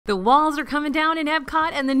The walls are coming down in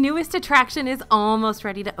EPCOT and the newest attraction is almost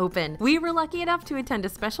ready to open. We were lucky enough to attend a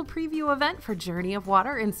special preview event for Journey of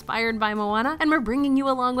Water inspired by Moana, and we're bringing you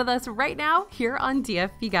along with us right now here on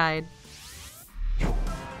DFB Guide.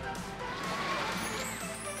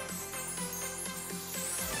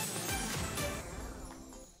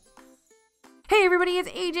 Hey everybody, it's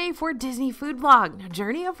AJ for Disney Food Vlog. Now,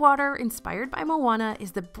 Journey of Water, inspired by Moana,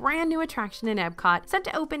 is the brand new attraction in EPCOT, set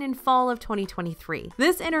to open in fall of 2023.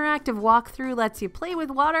 This interactive walkthrough lets you play with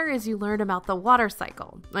water as you learn about the water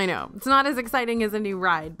cycle. I know, it's not as exciting as a new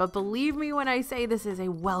ride, but believe me when I say this is a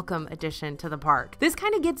welcome addition to the park. This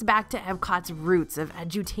kind of gets back to EPCOT's roots of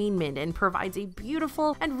edutainment and provides a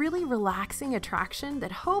beautiful and really relaxing attraction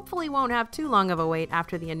that hopefully won't have too long of a wait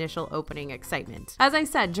after the initial opening excitement. As I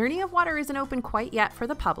said, Journey of Water isn't open quite yet for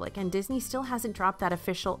the public, and Disney still hasn't dropped that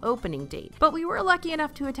official opening date. But we were lucky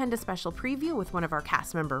enough to attend a special preview with one of our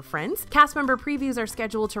cast member friends. Cast member previews are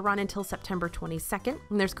scheduled to run until September 22nd,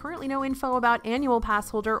 and there's currently no info about annual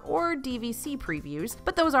pass holder or DVC previews,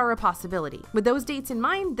 but those are a possibility. With those dates in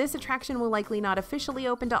mind, this attraction will likely not officially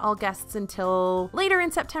open to all guests until later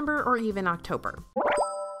in September or even October.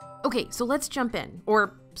 Okay, so let's jump in,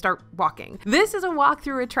 or start walking. This is a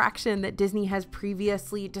walkthrough attraction that Disney has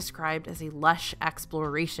previously described as a lush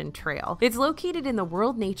exploration trail. It's located in the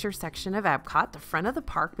World Nature section of EPCOT, the front of the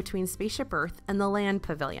park between Spaceship Earth and the Land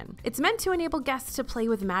Pavilion. It's meant to enable guests to play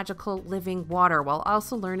with magical living water while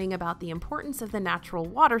also learning about the importance of the natural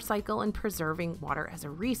water cycle and preserving water as a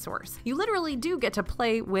resource. You literally do get to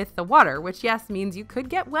play with the water, which yes means you could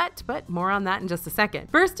get wet, but more on that in just a second.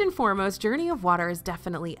 First and foremost, Journey of Water is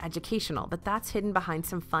definitely educational, but that's hidden behind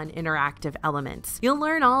some fun interactive elements. You'll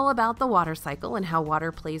learn all about the water cycle and how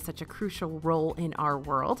water plays such a crucial role in our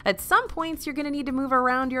world. At some points, you're going to need to move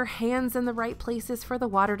around your hands in the right places for the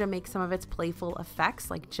water to make some of its playful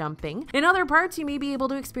effects, like jumping. In other parts, you may be able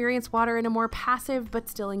to experience water in a more passive but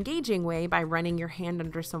still engaging way by running your hand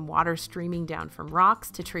under some water streaming down from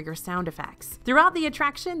rocks to trigger sound effects. Throughout the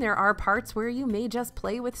attraction, there are parts where you may just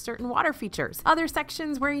play with certain water features, other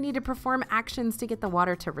sections where you need to perform actions to get the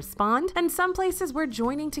water to respond, and some places where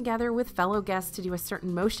joining together with fellow guests to do a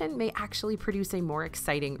certain motion may actually produce a more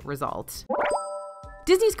exciting result.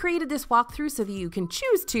 Disney's created this walkthrough so that you can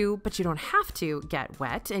choose to, but you don't have to, get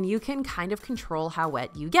wet, and you can kind of control how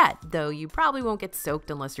wet you get, though you probably won't get soaked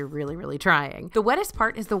unless you're really trying. The wettest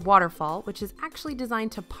part is the waterfall, which is actually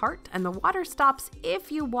designed to part, and the water stops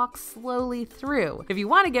if you walk slowly through. If you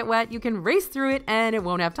want to get wet, you can race through it and it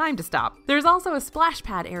won't have time to stop. There's also a splash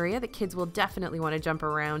pad area that kids will definitely want to jump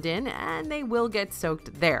around in, and they will get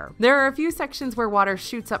soaked there. There are a few sections where water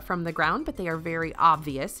shoots up from the ground, but they are very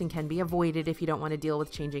obvious and can be avoided if you don't want to deal with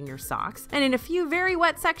changing your socks. And in a few very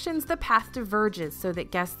wet sections, the path diverges so that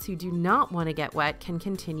guests who do not want to get wet can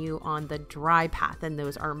continue on the dry path, and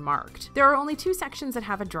those are marked. There are only two sections that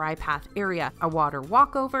have a dry path area, a water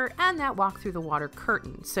walkover and that walk through the water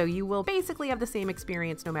curtain, so you will basically have the same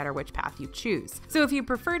experience no matter which path you choose. So if you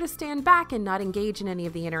prefer to stand back and not engage in any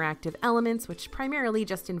of the interactive elements, which primarily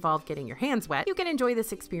just involve getting your hands wet, you can enjoy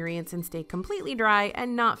this experience and stay completely dry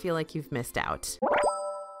and not feel like you've missed out.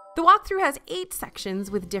 The walkthrough has 8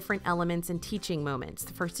 sections with different elements and teaching moments.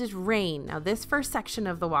 The first is rain. Now, this first section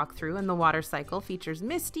of the walkthrough and the water cycle features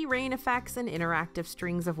misty rain effects and interactive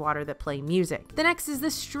strings of water that play music. The next is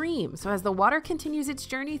the stream. So as the water continues its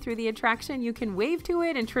journey through the attraction, you can wave to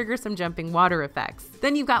it and trigger some jumping water effects.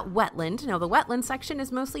 Then you've got wetland. Now, the wetland section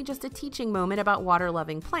is mostly just a teaching moment about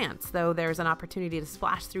water-loving plants, though there's an opportunity to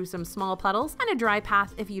splash through some small puddles and a dry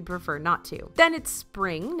path if you'd prefer not to. Then it's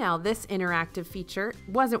spring. Now, this interactive feature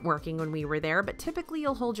wasn't working when we were there, but typically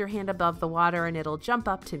you'll hold your hand above the water and it'll jump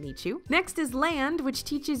up to meet you. Next is land, which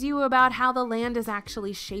teaches you about how the land is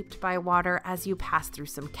actually shaped by water as you pass through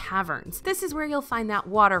some caverns. This is where you'll find that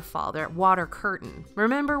waterfall, that water curtain.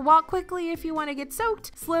 Remember, walk quickly if you want to get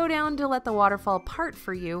soaked, slow down to let the waterfall part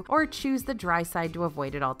for you, or choose the dry side to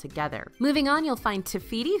avoid it altogether. Moving on, you'll find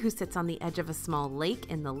Tafiti, who sits on the edge of a small lake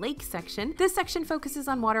in the lake section. This section focuses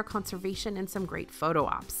on water conservation and some great photo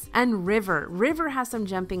ops. And river. River has some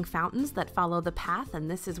jumping fountains that follow the path, and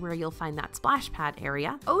this is where you'll find that splash pad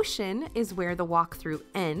area. Ocean is where the walkthrough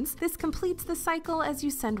ends. This completes the cycle as you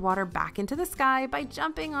send water back into the sky by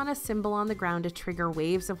jumping on a symbol on the ground to trigger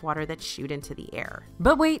waves of water that shoot into the air.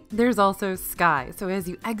 But wait, there's also sky. So as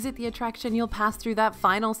you exit the attraction, you'll pass through that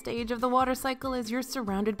final stage of the water cycle as you're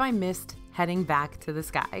surrounded by mist, heading back to the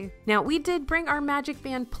sky. Now, we did bring our Magic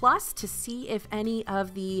Band Plus to see if any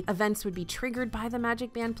of the events would be triggered by the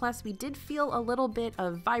Magic Band Plus. We did feel a little bit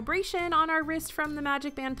of vibration on our wrist from the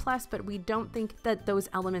Magic Band Plus, but we don't think that those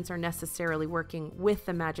elements are necessarily working with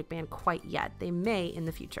the Magic Band quite yet. They may in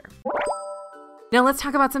the future. Now let's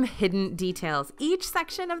talk about some hidden details. Each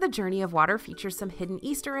section of the Journey of Water features some hidden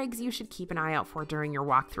Easter eggs you should keep an eye out for during your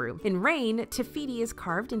walkthrough. In Rain, Te Fiti is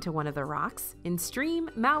carved into one of the rocks. In Stream,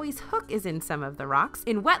 Maui's hook is in some of the rocks.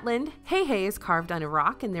 In Wetland, Hei is carved on a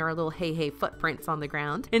rock and there are little Hei footprints on the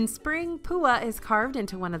ground. In Spring, Pua is carved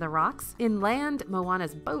into one of the rocks. In Land,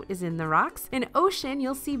 Moana's boat is in the rocks. In Ocean,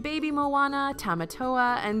 you'll see baby Moana,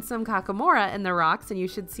 Tamatoa, and some Kakamora in the rocks, and you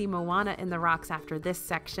should see Moana in the rocks after this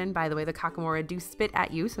section. By the way, the Kakamora do spit at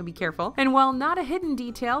you, so be careful. And while not a hidden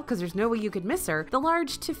detail, because there's no way you could miss her, the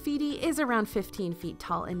large Te Fiti is around 15 feet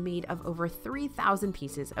tall and made of over 3,000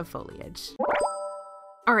 pieces of foliage.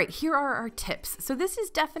 All right, here are our tips. So this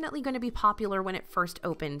is definitely going to be popular when it first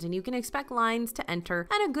opens, and you can expect lines to enter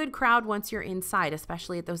and a good crowd once you're inside,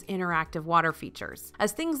 especially at those interactive water features.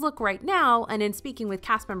 As things look right now, and in speaking with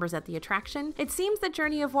cast members at the attraction, it seems that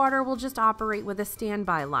Journey of Water will just operate with a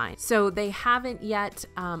standby line. So they haven't yet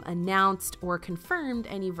announced or confirmed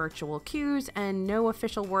any virtual queues, and no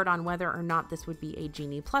official word on whether or not this would be a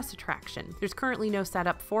Genie Plus attraction. There's currently no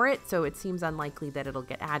setup for it, so it seems unlikely that it'll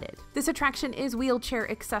get added. This attraction is wheelchair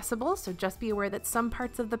accessible, so just be aware that some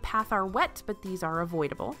parts of the path are wet, but these are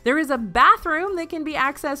avoidable. There is a bathroom that can be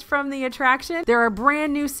accessed from the attraction. There are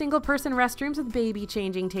brand new single-person restrooms with baby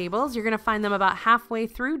changing tables. You're going to find them about halfway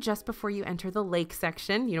through just before you enter the lake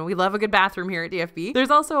section. You know, we love a good bathroom here at DFB.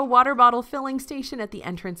 There's also a water bottle filling station at the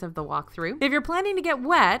entrance of the walkthrough. If you're planning to get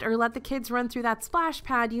wet or let the kids run through that splash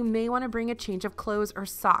pad, you may want to bring a change of clothes or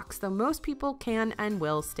socks, though most people can and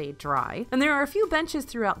will stay dry. And there are a few benches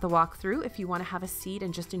throughout the walkthrough if you want to have a seat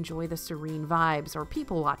and just enjoy the serene vibes or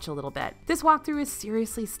people watch a little bit. This walkthrough is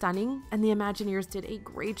seriously stunning, and the Imagineers did a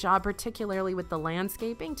great job, particularly with the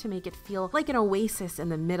landscaping, to make it feel like an oasis in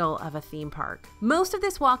the middle of a theme park. Most of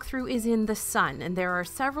this walkthrough is in the sun, and there are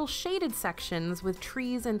several shaded sections with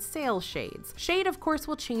trees and sail shades. Shade, of course,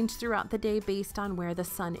 will change throughout the day based on where the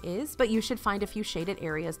sun is, but you should find a few shaded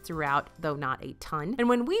areas throughout, though not a ton. And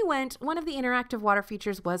when we went, one of the interactive water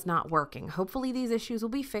features was not working. Hopefully these issues will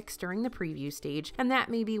be fixed during the preview stage, and that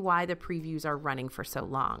may be why the previews are running for so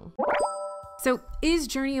long. So is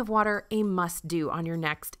Journey of Water a must-do on your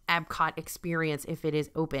next EPCOT experience if it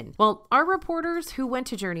is open? Well, our reporters who went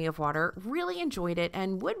to Journey of Water really enjoyed it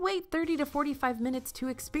and would wait 30 to 45 minutes to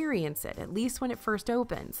experience it, at least when it first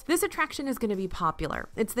opens. This attraction is going to be popular.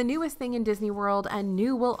 It's the newest thing in Disney World, and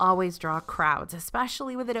new will always draw crowds,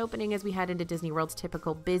 especially with it opening as we head into Disney World's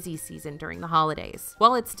typical busy season during the holidays.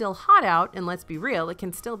 While it's still hot out, and let's be real, it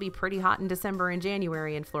can still be pretty hot in December and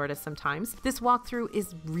January in Florida sometimes, this walkthrough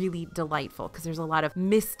is really delightful because there's a lot of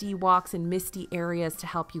misty walks and misty areas to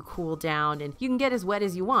help you cool down, and you can get as wet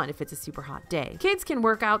as you want if it's a super hot day. Kids can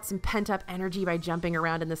work out some pent-up energy by jumping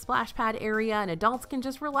around in the splash pad area, and adults can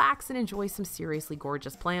just relax and enjoy some seriously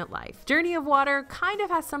gorgeous plant life. Journey of Water kind of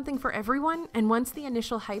has something for everyone, and once the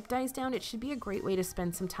initial hype dies down, it should be a great way to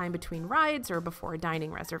spend some time between rides or before a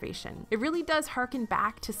dining reservation. It really does harken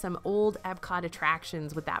back to some old EPCOT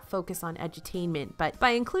attractions with that focus on edutainment, but by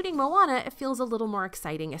including Moana, it feels a little more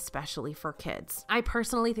exciting, especially for kids. I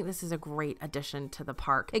personally think this is a great addition to the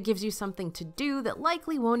park. It gives you something to do that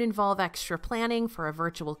likely won't involve extra planning for a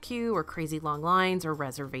virtual queue or crazy long lines or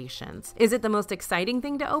reservations. Is it the most exciting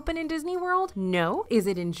thing to open in Disney World? No. Is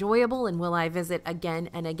it enjoyable, and will I visit again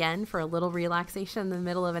and again for a little relaxation in the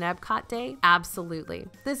middle of an EPCOT day? Absolutely.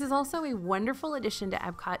 This is also a wonderful addition to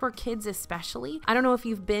EPCOT for kids especially. I don't know if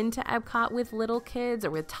you've been to EPCOT with little kids or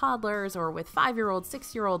with toddlers or with 5-year-olds,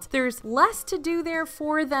 6-year-olds. There's less to do there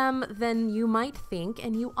for them than you might think,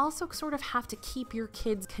 and you also sort of have to keep your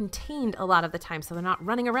kids contained a lot of the time so they're not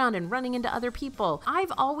running around and running into other people.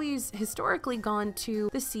 I've always historically gone to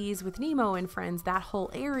the Seas with Nemo and Friends, that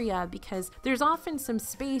whole area, because there's often some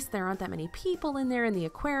space, there aren't that many people in there in the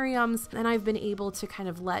aquariums, and I've been able to kind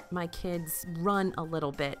of let my kids run a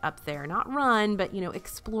little bit up there. Not run, but you know,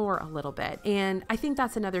 explore a little bit. And I think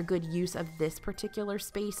that's another good use of this particular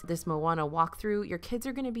space, this Moana walkthrough. Your kids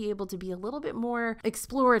are going to be able to be a little bit more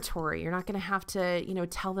exploratory. You're not going to have to, you know,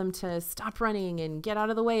 tell them to stop running and get out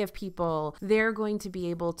of the way of people. They're going to be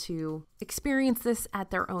able to experience this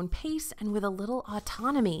at their own pace and with a little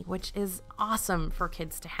autonomy, which is awesome for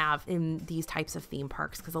kids to have in these types of theme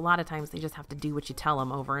parks, because a lot of times they just have to do what you tell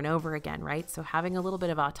them over and over again, right? So having a little bit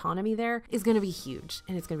of autonomy there is going to be huge,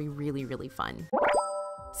 and it's going to be really, really fun.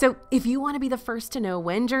 So if you want to be the first to know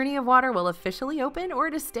when Journey of Water will officially open or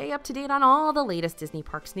to stay up to date on all the latest Disney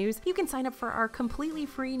Parks news, you can sign up for our completely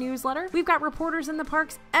free newsletter. We've got reporters in the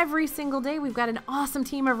parks every single day. We've got an awesome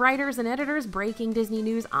team of writers and editors breaking Disney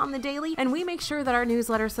news on the daily, and we make sure that our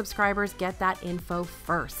newsletter subscribers get that info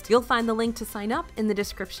first. You'll find the link to sign up in the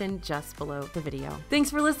description just below the video. Thanks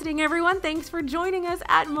for listening, everyone. Thanks for joining us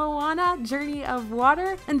at Moana, Journey of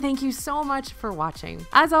Water, and thank you so much for watching.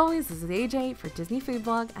 As always, this is AJ for Disney Food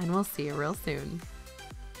Blog, and we'll see you real soon.